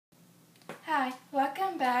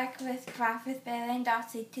back with Craft with Bailey and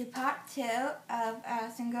Darcy to part 2 of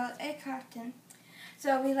our single egg carton.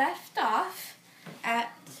 So we left off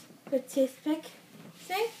at the toothpick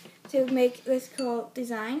thing to make this cool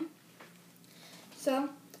design. So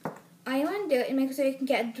all you want to do is make sure you can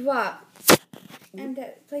get a drop and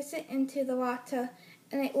place it into the water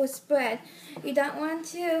and it will spread. You don't want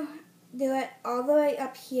to do it all the way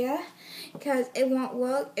up here because it won't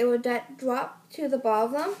work. It will drop to the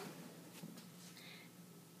bottom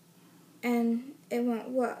and it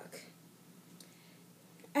won't work.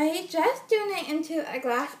 I suggest doing it into a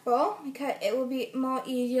glass bowl because it will be more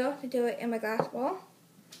easier to do it in a glass bowl.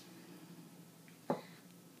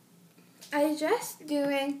 I suggest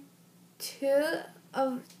doing two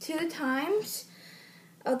times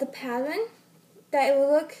of the pattern that it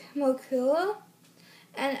will look more cooler.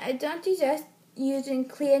 And I don't suggest using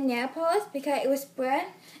clear nail polish because it will spread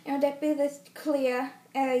and there'll be this clear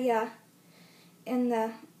area in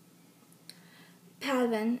the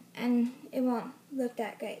pattern and it won't look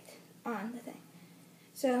that great on the thing.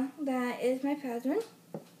 So that is my pattern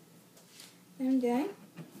that I'm doing.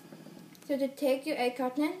 So to take your egg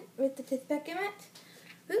carton with the toothpick in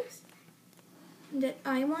it, oops, that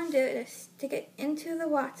I want to do is stick it into the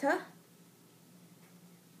water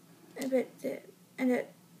a bit and then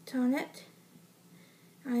turn it.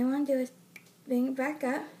 All I want to do is bring it back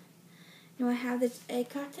up and we'll have this egg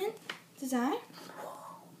carton design.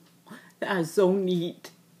 That is so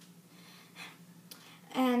neat.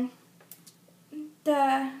 And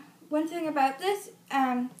the one thing about this,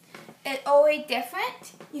 it's always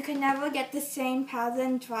different. You can never get the same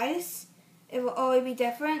pattern twice. It will always be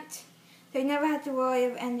different. So you never have to worry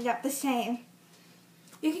if it ended up the same.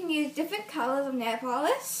 You can use different colors of nail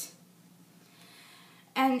polish.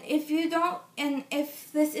 And if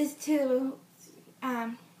this is too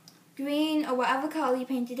green or whatever color you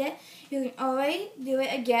painted it, you can always do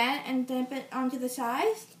it again and dump it onto the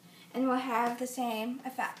sides and we'll have the same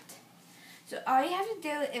effect. So all you have to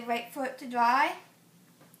do is wait for it to dry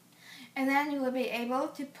and then you will be able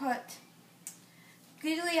to put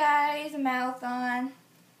googly eyes, a mouth on,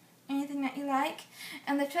 anything that you like.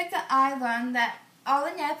 And the trick that I learned, that all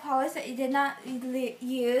the nail polish that you did not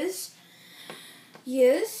use,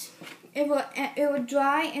 it will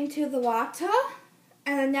dry into the water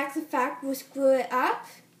and the next effect will screw it up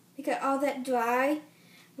because all that dry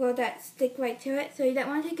will stick right to it. So you don't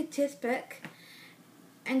want to take a toothpick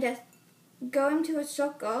and just go into a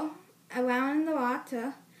circle around the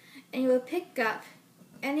water and you will pick up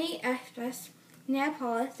any excess nail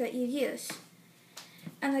polish that you use.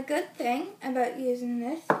 And the good thing about using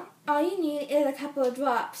this, all you need is a couple of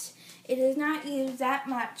drops. It does not use that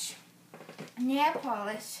much nail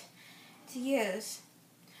polish to use.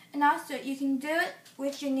 And also you can do it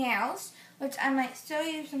with your nails, which I might show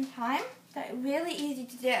you sometime. That's really easy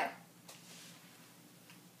to do.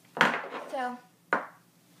 So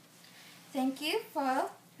thank you for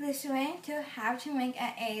listening to how to make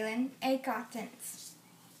an egg cartons.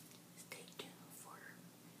 Stay tuned for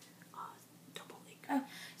double egg.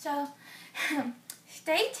 So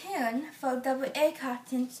stay tuned for double egg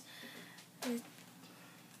cartons.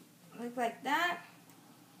 Look like that.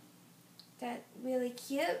 That's really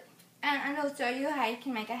cute. And I'll show you how you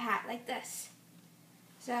can make a hat like this.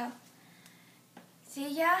 So,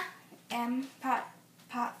 see ya in part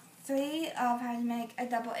 3 of how to make a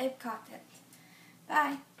double egg carton.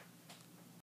 Bye.